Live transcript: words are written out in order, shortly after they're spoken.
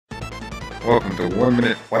Welcome to 1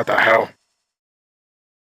 Minute What the Hell.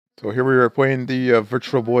 So here we are playing the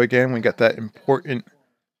Virtual Boy game. We got that important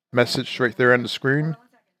message right there on the screen.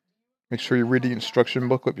 Make sure you read the instruction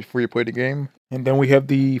booklet before you play the game. And then we have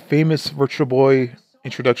the famous Virtual Boy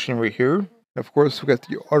introduction right here. Of course, we got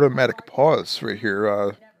the automatic pause right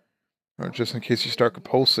here. Just in case you start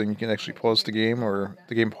compulsing, you can actually pause the game, or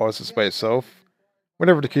the game pauses by itself.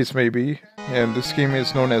 Whatever the case may be. And this game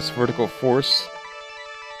is known as Vertical Force.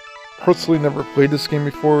 Personally never played this game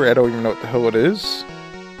before. I don't even know what the hell it is.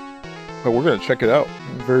 But we're going to check it out.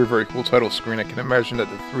 Very, very cool title screen. I can imagine that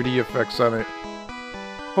the 3D effects on it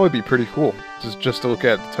probably be pretty cool. Just to look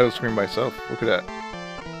at the title screen by itself. Look at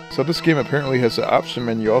that. So this game apparently has an option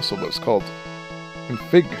menu also, but it's called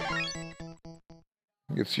Config.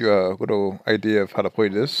 Gives you a little idea of how to play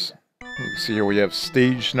this. You can see here we have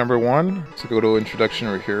stage number 1. So go to introduction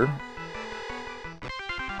right here.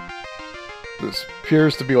 This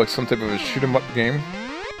appears to be like some type of a shoot 'em up game.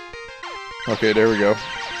 Okay, there we go.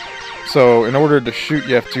 So in order to shoot,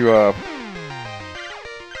 you have to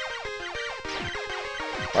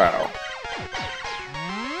wow.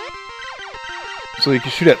 So you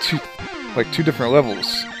can shoot at two different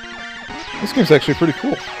levels. This game's actually pretty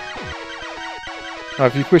cool. Now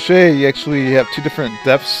if you push A, you actually have 2 different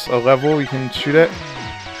depths of level you can shoot at.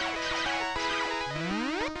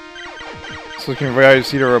 So you can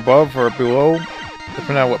rise either above or below,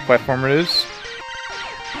 depending on what platform it is.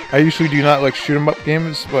 I usually do not like shoot 'em up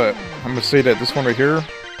games, but I'm gonna say that this one right here,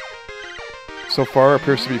 so far,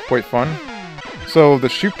 appears to be quite fun. So the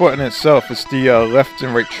shoot button itself is the left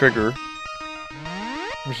and right trigger,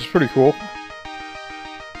 which is pretty cool.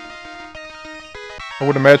 I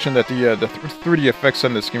would imagine that the 3D effects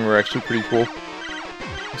on this game are actually pretty cool.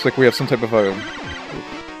 Looks like we have some type of a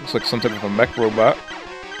mech robot.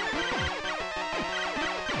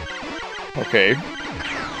 Okay.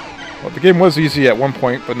 Well, the game was easy at one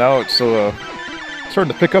point, but now it's starting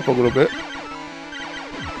to pick up a little bit.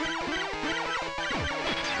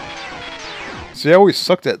 See, I always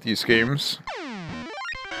sucked at these games.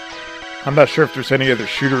 I'm not sure if there's any other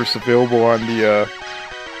shooters available on the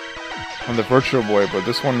Virtual Boy, but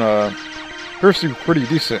this one appears to be pretty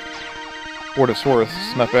decent. For what it's worth,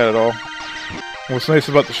 it's not bad at all. And what's nice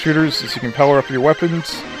about the shooters is you can power up your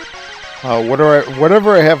weapons.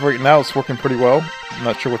 Whatever I have right now is working pretty well. I'm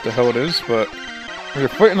not sure what the hell it is, but when you're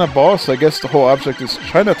fighting a boss, I guess the whole object is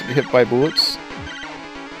try not to get hit by bullets.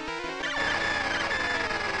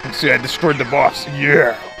 You see, I destroyed the boss.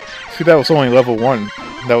 Yeah! See, that was only level 1.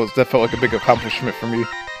 That felt like a big accomplishment for me.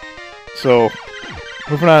 So,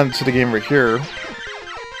 moving on to the game right here.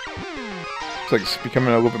 Looks like it's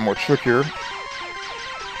becoming a little bit more trickier.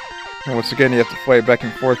 And once again, you have to fly back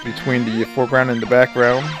and forth between the foreground and the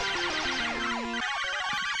background.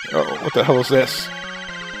 Oh, what the hell is this?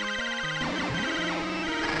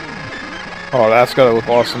 Oh, that's gotta look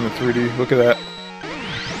awesome in 3D. Look at that.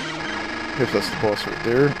 If that's the boss right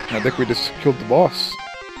there. I think we just killed the boss.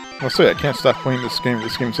 I'll say, I can't stop playing this game.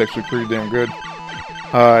 This game's actually pretty damn good.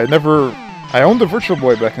 I owned the Virtual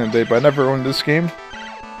Boy back in the day, but I never owned this game.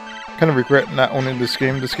 Kind of regret not owning this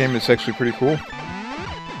game. This game is actually pretty cool.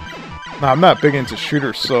 Now, I'm not big into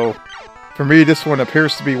shooters, so for me, this one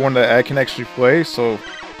appears to be one that I can actually play, so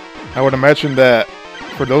I would imagine that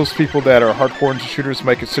for those people that are hardcore into shooters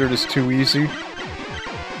might consider this too easy.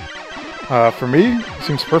 For me, it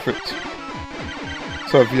seems perfect.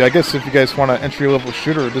 So I guess if you guys want an entry-level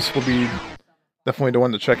shooter, this will be definitely the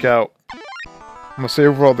one to check out. I'm gonna say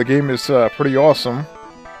overall the game is pretty awesome.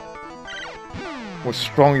 Would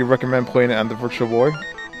strongly recommend playing it on the Virtual Boy.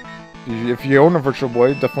 If you own a Virtual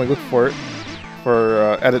Boy, definitely look for it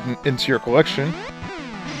for add it into your collection.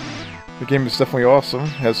 The game is definitely awesome. It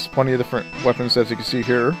has plenty of different weapons, as you can see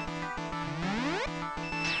here.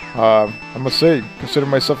 I must say, consider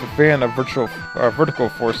myself a fan of Vertical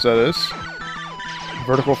Force, that is.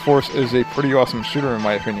 Vertical Force is a pretty awesome shooter in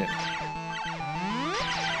my opinion.